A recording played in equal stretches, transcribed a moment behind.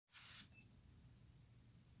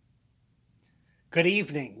Good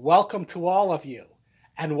evening. Welcome to all of you,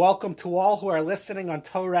 and welcome to all who are listening on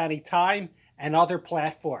Torah Anytime and other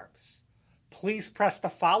platforms. Please press the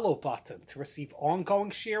follow button to receive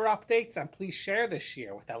ongoing shir updates, and please share this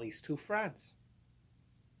shir with at least 2 friends.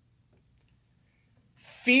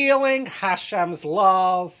 Feeling Hashem's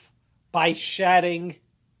love by shedding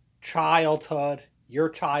your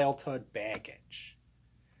childhood baggage.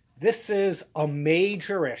 This is a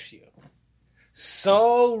major issue.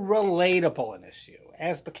 So relatable an issue,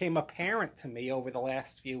 as became apparent to me over the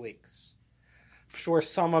last few weeks. I'm sure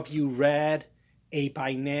some of you read a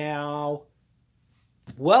by now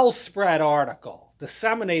well-spread article,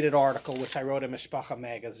 disseminated article, which I wrote in Mishpacha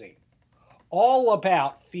magazine, all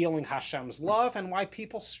about feeling Hashem's love and why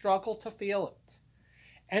people struggle to feel it.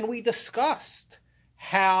 And we discussed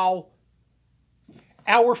how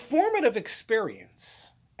our formative experience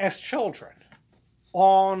as children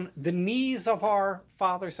on the knees of our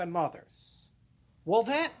fathers and mothers, well,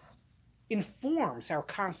 that informs our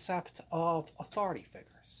concept of authority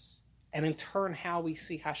figures, and in turn how we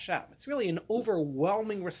see Hashem. It's really an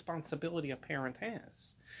overwhelming responsibility a parent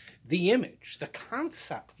has. The image, the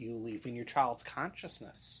concept you leave in your child's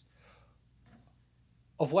consciousness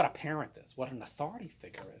of what a parent is, what an authority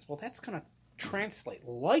figure is, well, that's going to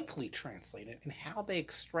likely translate it in how they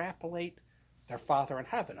extrapolate their Father in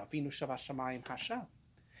heaven, Avinu Shavashamayim Hashem.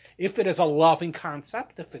 If it is a loving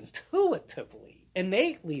concept, if intuitively,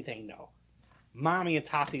 innately they know, Mommy and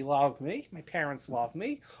Tati love me, my parents love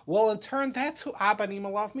me, well, in turn, that's who Abba and Ima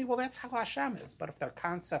love me, well, that's how Hashem is. But if their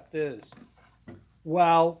concept is,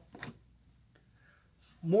 well,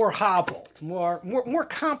 more hobbled, more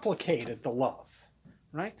complicated, the love,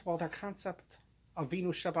 right? Well, their concept,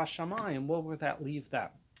 Avinu Shavashamayim, where would that leave them?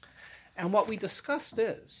 And what we discussed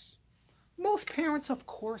is, most parents, of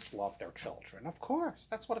course, love their children. Of course.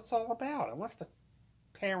 That's what it's all about. Unless the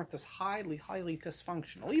parent is highly, highly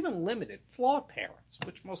dysfunctional, even limited, flawed parents,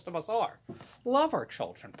 which most of us are, love our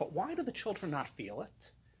children. But why do the children not feel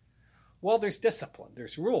it? Well, there's discipline.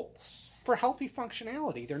 There's rules. For healthy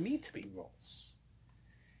functionality, there need to be rules.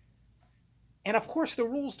 And, of course, the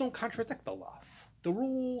rules don't contradict the love. The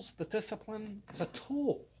rules, the discipline, is a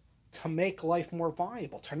tool to make life more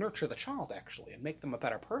viable, to nurture the child, actually, and make them a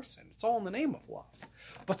better person. It's all in the name of love.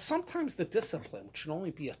 But sometimes the discipline, which should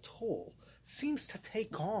only be a tool, seems to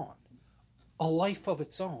take on a life of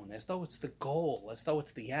its own, as though it's the goal, as though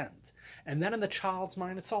it's the end. And then in the child's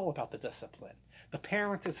mind, it's all about the discipline. The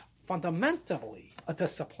parent is fundamentally a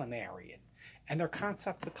disciplinarian, and their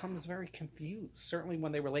concept becomes very confused. Certainly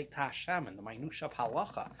when they relate to Hashem and the minutia of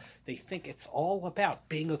halacha, they think it's all about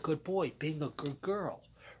being a good boy, being a good girl,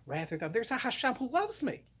 rather than there's a Hashem who loves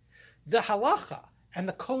me. The halacha and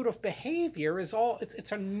the code of behavior is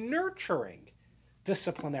it's a nurturing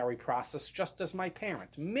disciplinary process, just as my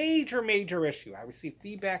parent. Major issue. I received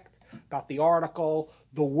feedback about the article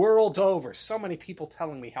the world over. So many people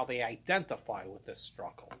telling me how they identify with this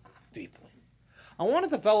struggle deeply. I want to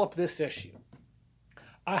develop this issue.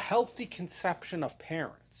 A healthy conception of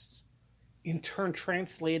parents, in turn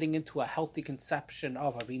translating into a healthy conception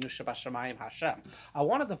of Avinu Shabashamayim Hashem. I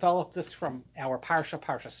want to develop this from our Parsha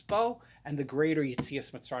Spo and the greater Yetzias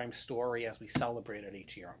Mitzrayim story as we celebrate it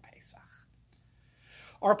each year on Pesach.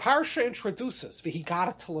 Our Parsha introduces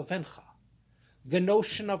V'higata to Levincha, the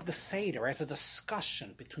notion of the Seder as a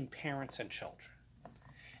discussion between parents and children.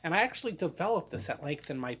 And I actually developed this at length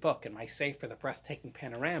in my book, in my Sefer, The Breathtaking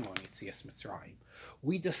Panorama on Yetzias Mitzrayim.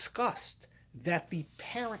 We discussed that the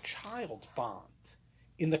parent-child bond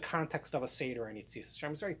in the context of a Seder and Yetzias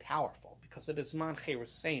Mitzrayim is very powerful because it is Man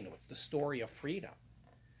Cheruseinu, it's the story of freedom.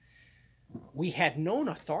 We had known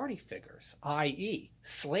authority figures, i.e.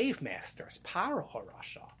 slave masters, Paro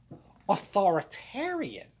Harasha,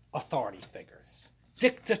 authoritarian authority figures,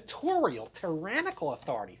 dictatorial, tyrannical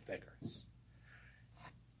authority figures.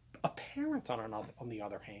 A parent, on the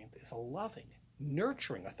other hand, is a loving,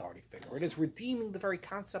 nurturing authority figure. It is redeeming the very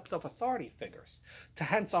concept of authority figures to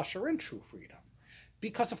hence usher in true freedom.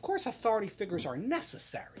 Because, of course, authority figures are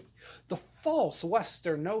necessary. The false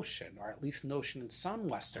Western notion, or at least notion in some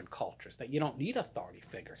Western cultures, that you don't need authority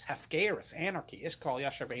figures, hefgerus, anarchy, ishkal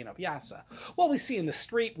yasher bein avyasa. Well, we see in the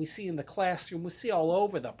street, we see in the classroom, we see all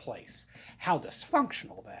over the place how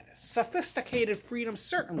dysfunctional that is. Sophisticated freedom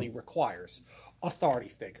certainly requires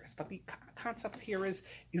authority figures. But the concept here is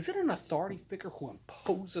it an authority figure who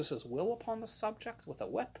imposes his will upon the subject with a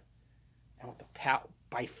whip and with the power,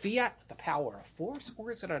 by fiat, the power of force, or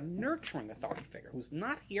is it a nurturing authority figure who's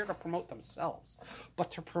not here to promote themselves, but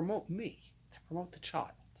to promote me, to promote the child?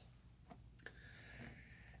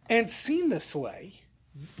 And seen this way,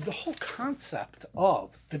 the whole concept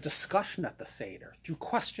of the discussion at the Seder through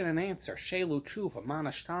question and answer, Shelu Tshuva,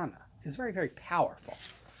 Manashtana, is very, very powerful.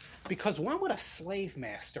 Because when would a slave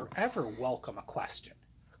master ever welcome a question?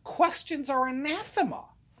 Questions are anathema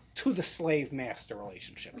to the slave-master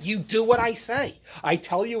relationship. You do what I say. I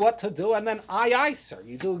tell you what to do, and then aye, sir.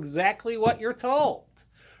 You do exactly what you're told.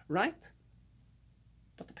 Right?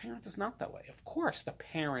 But the parent is not that way. Of course, the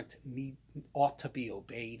parent ought to be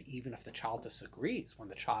obeyed even if the child disagrees, when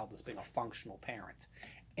the child is being a functional parent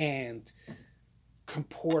and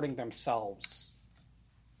comporting themselves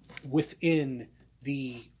within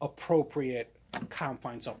the appropriate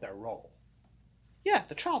confines of their role. Yeah,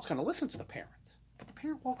 the child's going to listen to the parent, but the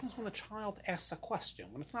parent welcomes when the child asks a question,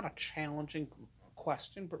 when it's not a challenging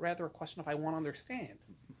question, but rather a question of, I want to understand.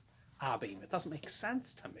 Abim, it doesn't make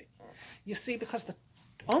sense to me. You see, because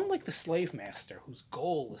unlike the slave master, whose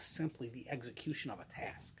goal is simply the execution of a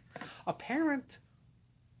task, a parent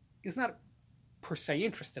is not per se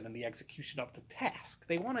interested in the execution of the task.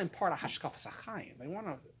 They want to impart a hashkafas hachayim. They want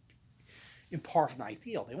to impart an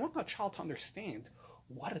ideal. They want the child to understand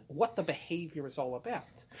what the behavior is all about.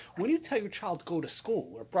 When you tell your child go to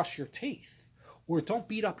school or brush your teeth or don't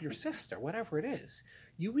beat up your sister, whatever it is,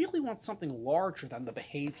 you really want something larger than the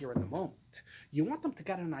behavior in the moment. You want them to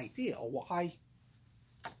get an idea why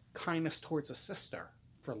kindness towards a sister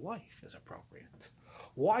for life is appropriate.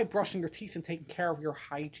 Why brushing your teeth and taking care of your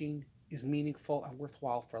hygiene is meaningful and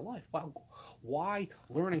worthwhile for life. Well, why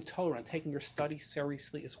learning Torah and taking your studies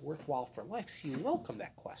seriously is worthwhile for life. So you welcome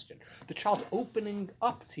that question. The child opening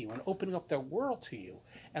up to you and opening up their world to you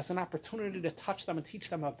as an opportunity to touch them and teach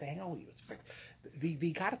them a value. It's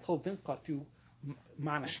the Gadatel Vinka through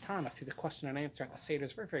Manashtana, through the question and answer at the Seder,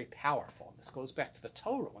 is very, very powerful. This goes back to the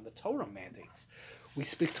Torah, when the Torah mandates. We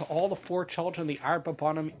speak to all the 4 children, the Arba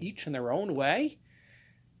Banim, each in their own way.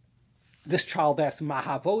 This child asks,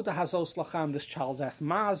 Mahavoda Hazos Lacham. This child asks,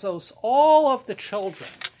 Mazos. All of the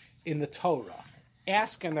children in the Torah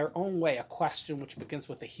ask in their own way a question which begins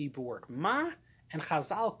with the Hebrew word Ma, and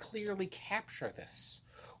Chazal clearly capture this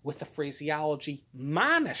with the phraseology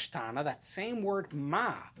Manashtana, that same word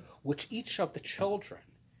Ma, which each of the children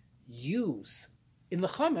use. In the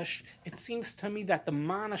Chumash, it seems to me that the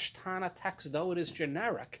Manashtana text, though it is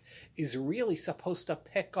generic, is really supposed to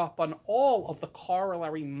pick up on all of the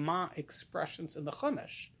corollary Ma expressions in the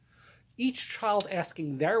Chumash. Each child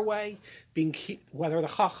asking their way, being whether the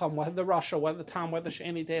Chacham, whether the Rasha, whether the Tam, whether the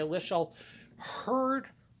Sheni Dei Lishal, heard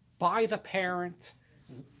by the parent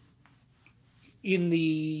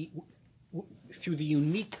through the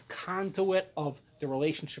unique conduit of the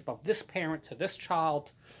relationship of this parent to this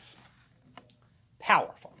child.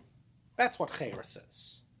 Powerful. That's what Cheres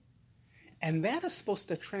is. And that is supposed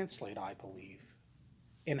to translate, I believe,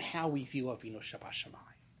 in how we view Avinu Shabashamayim.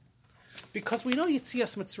 Because we know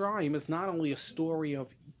Yetzias Mitzrayim is not only a story of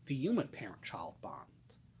the human parent-child bond,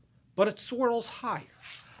 but it swirls higher.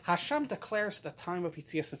 Hashem declares at the time of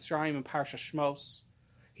Yetzias Mitzrayim in Parashat Shmos,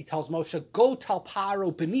 he tells Moshe, go tell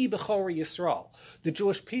Paro, B'ni B'chori Yisrael. The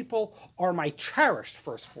Jewish people are my cherished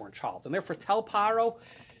firstborn child. And therefore tell Paro,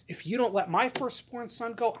 if you don't let my firstborn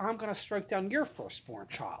son go, I'm going to strike down your firstborn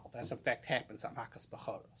child, as in fact happens at Makas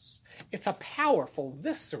Bechoros. It's a powerful,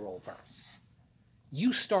 visceral verse.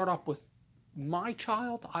 You start up with my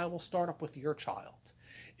child, I will start up with your child.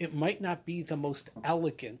 It might not be the most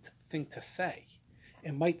elegant thing to say.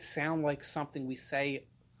 It might sound like something we say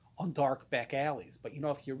on dark back alleys, but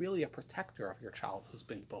if you're really a protector of your child who's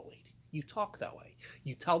been bullied, you talk that way.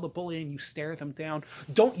 You tell the bully and you stare them down,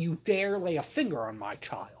 don't you dare lay a finger on my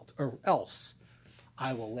child, or else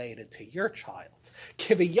I will lay it into your child.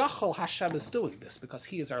 Kiviyachol Hashem is doing this because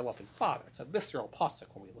he is our loving Father. It's a visceral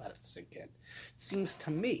pasuk when we let it sink in. It seems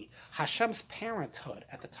to me Hashem's parenthood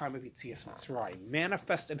at the time of Yetzias Mitzrayim,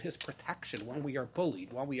 manifest in his protection when we are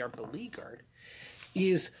bullied, when we are beleaguered,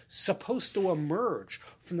 is supposed to emerge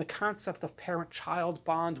from the concept of parent-child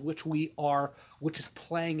bond, which is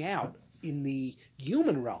playing out in the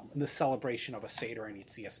human realm in the celebration of a Seder and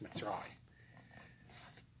Yetzias Mitzrayim.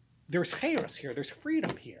 There's Cheres here, there's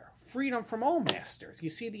freedom here, freedom from all masters. You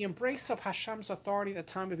see, the embrace of Hashem's authority at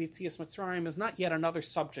the time of Yetzias Mitzrayim is not yet another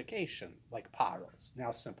subjugation like Paro's,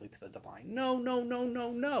 now simply to the divine.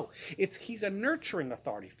 No. He's a nurturing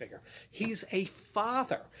authority figure. He's a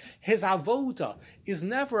father. His avoda is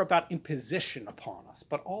never about imposition upon us,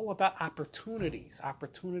 but all about opportunities.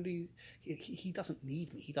 He doesn't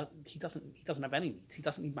need me. He doesn't have any needs. He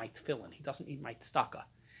doesn't need my tefillin. He doesn't need my tzedakah.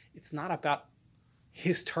 It's not about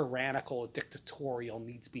his tyrannical or dictatorial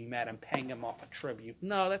needs be met and paying him off a tribute.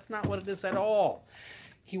 No, that's not what it is at all.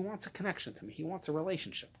 He wants a connection to me. He wants a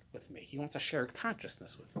relationship with me. He wants a shared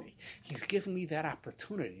consciousness with me. He's given me that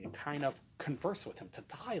opportunity to kind of converse with him, to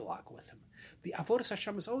dialogue with him. The Avodas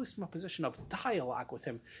Hashem is always from a position of dialogue with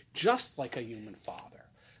him, just like a human father.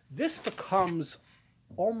 This becomes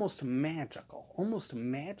almost magical, almost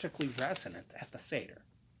magically resonant at the Seder.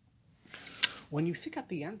 When you think at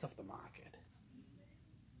the end of the Maggid,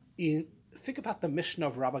 think about the mission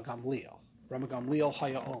of Rabbi Gamliel. Rabbi Gamliel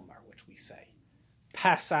Haya Omer, which we say,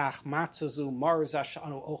 Pasach matzazu marzash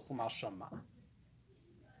anu ochlum al shama.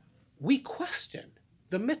 We question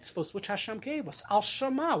the mitzvahs which Hashem gave us. Al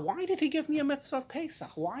shama. Why did He give me a mitzvah of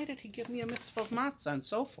Pesach? Why did He give me a mitzvah of matzah, and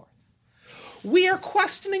so forth? We are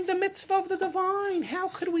questioning the mitzvah of the divine. How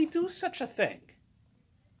could we do such a thing?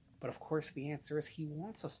 But of course, the answer is He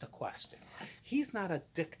wants us to question. He's not a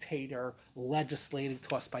dictator legislating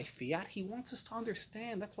to us by fiat. He wants us to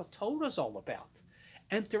understand. That's what Torah is all about.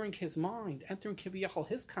 Entering His mind, entering Kiviyachol,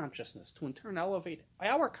 His consciousness, to in turn elevate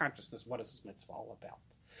our consciousness. What is this mitzvah all about?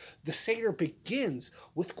 The Seder begins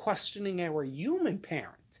with questioning our human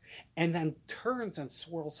parent, and then turns and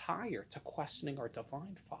swirls higher to questioning our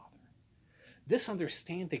divine Father. This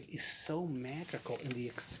understanding is so magical in the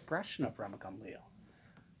expression of Rabbi Gamliel.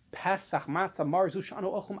 Pesach matzah marzu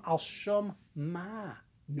shanu ochum al shom ma.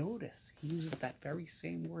 Notice he uses that very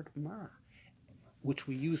same word ma, which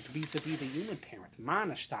we used vis-a-vis the human parent. Ma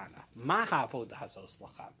nashtana, ma havodah hazos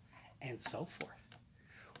lachem, and so forth.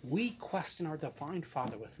 We question our divine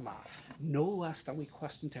Father with ma, no less than we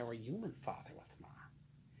questioned our human Father with ma.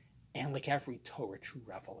 And like every Torah true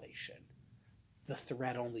revelation, the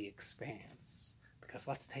thread only expands. Because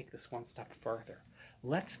let's take this one step further.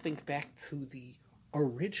 Let's think back to the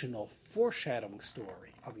original foreshadowing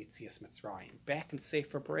story of Yetzias Mitzrayim, back in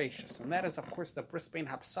Sefer Bereshis, and that is, of course, the Bris Bein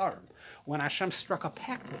Habsarim, when Hashem struck a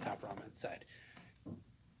pact with Avram and said,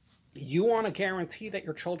 you want to guarantee that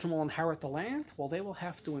your children will inherit the land? Well, they will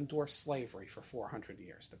have to endure slavery for 400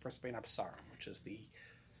 years, the Bris Bein Habsarim, which is the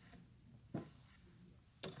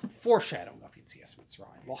foreshadowing of Yetzias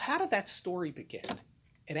Mitzrayim. Well, how did that story begin?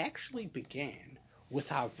 It actually began with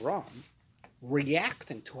Avram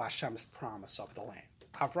reacting to Hashem's promise of the land.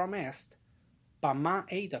 Avram asked, Bama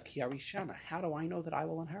Eda Ki Arishana, how do I know that I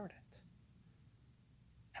will inherit it?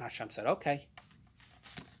 And Hashem said, okay.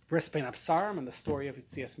 Bris Bein Habsarim, and the story of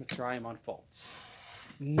Yetzias Mitzrayim unfolds.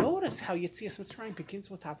 Notice how Yetzias Mitzrayim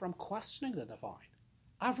begins with Avram questioning the divine.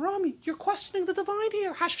 Avram, you're questioning the divine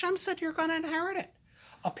here. Hashem said you're going to inherit it.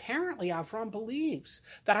 Apparently, Avram believes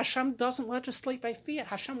that Hashem doesn't legislate by fiat.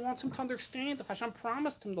 Hashem wants him to understand. If Hashem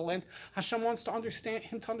promised him the land, Hashem wants to understand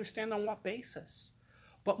on what basis.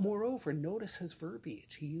 But moreover, notice his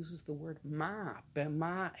verbiage. He uses the word ma,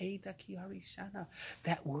 bema eda ki harishana.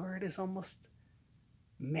 That word is almost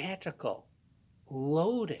magical,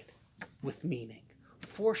 loaded with meaning,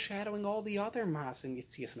 foreshadowing all the other mas in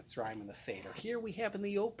Yetzias Mitzrayim in the Seder. Here we have in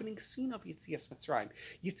the opening scene of Yetzias Mitzrayim.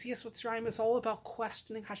 Yetzias Mitzrayim is all about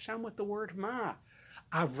questioning Hashem with the word ma.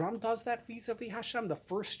 Avram does that vis-a-vis Hashem. The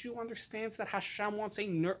first Jew understands that Hashem wants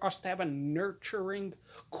us to have a nurturing,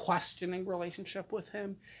 questioning relationship with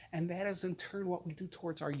Him, and that is in turn what we do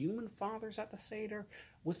towards our human fathers at the Seder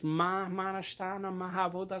with ma nashtana, ma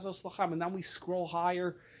havodah zos lachem, and then we scroll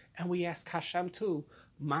higher and we ask Hashem too,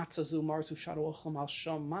 matzazu marzu shadu ochlum al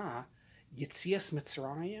shama. Yetzias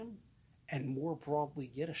Mitzrayim, and more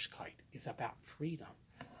broadly Yiddishkeit, is about freedom,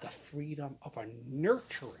 the freedom of a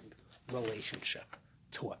nurturing relationship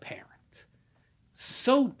to a parent.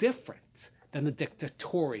 So different than the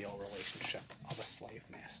dictatorial relationship of a slave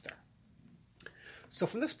master. So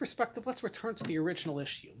from this perspective, let's return to the original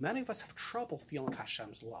issue. Many of us have trouble feeling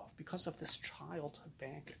Hashem's love because of this childhood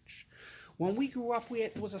baggage. When we grew up,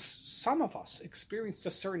 some of us experienced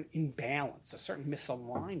a certain imbalance, a certain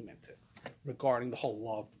misalignment regarding the whole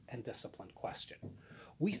love and discipline question.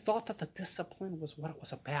 We thought that the discipline was what it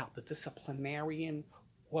was about. The disciplinarian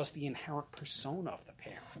was the inherent persona of the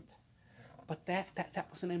parent. But that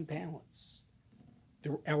was an imbalance.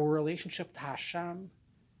 Our relationship to Hashem,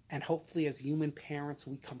 and hopefully as human parents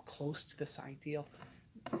we come close to this ideal,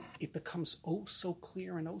 it becomes oh so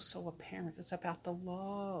clear and oh so apparent. It's about the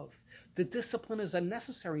love. The discipline is a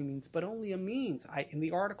necessary means, but only a means. In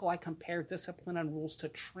the article I compare discipline and rules to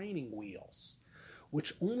training wheels,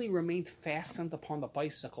 which only remain fastened upon the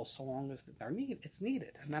bicycle so long as it's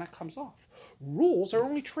needed, and then it comes off. Rules are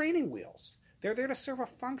only training wheels. They're there to serve a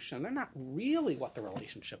function. They're not really what the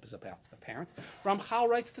relationship is about to the parent. Ramchal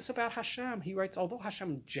writes this about Hashem. He writes, although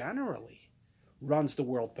Hashem generally runs the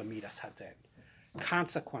world b'midas hadin,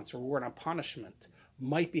 consequence, reward, and punishment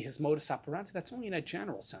might be his modus operandi, that's only in a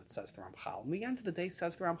general sense, says the Ramchal. In the end of the day,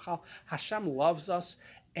 says the Ramchal, Hashem loves us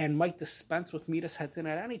and might dispense with Midas Hadin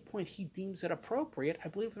at any point he deems it appropriate, I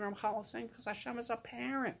believe the Ramchal is saying because Hashem is a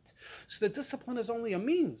parent. So the discipline is only a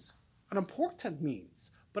means, an important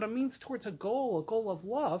means, but a means towards a goal of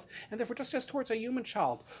love, and therefore just as towards a human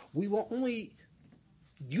child, we will only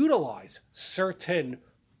utilize certain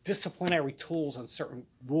disciplinary tools and certain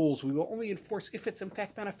rules. We will only enforce if it's in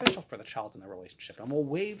fact beneficial for the child in the relationship, and we'll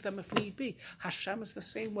waive them if need be. Hashem is the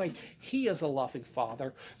same way. He is a loving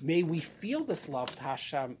Father. May we feel this love to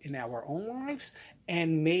Hashem in our own lives,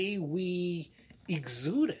 and may we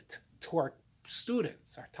exude it to our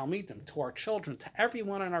students, our Talmidim, to our children, to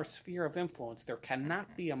everyone in our sphere of influence. There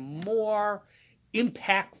cannot be a more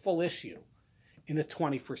impactful issue in the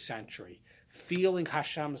 21st century. Feeling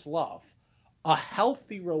Hashem's love, a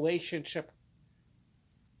healthy relationship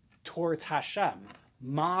towards Hashem,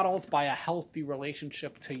 modeled by a healthy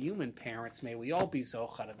relationship to human parents. May we all be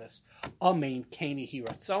zocha to this. Amen. Keni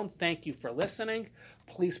hi ratzon. Thank you for listening.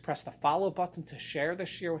 Please press the follow button to share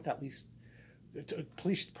this year with at least.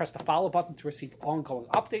 Please press the follow button to receive ongoing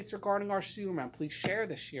updates regarding our shiurim, and please share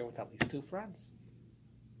this year with at least 2 friends.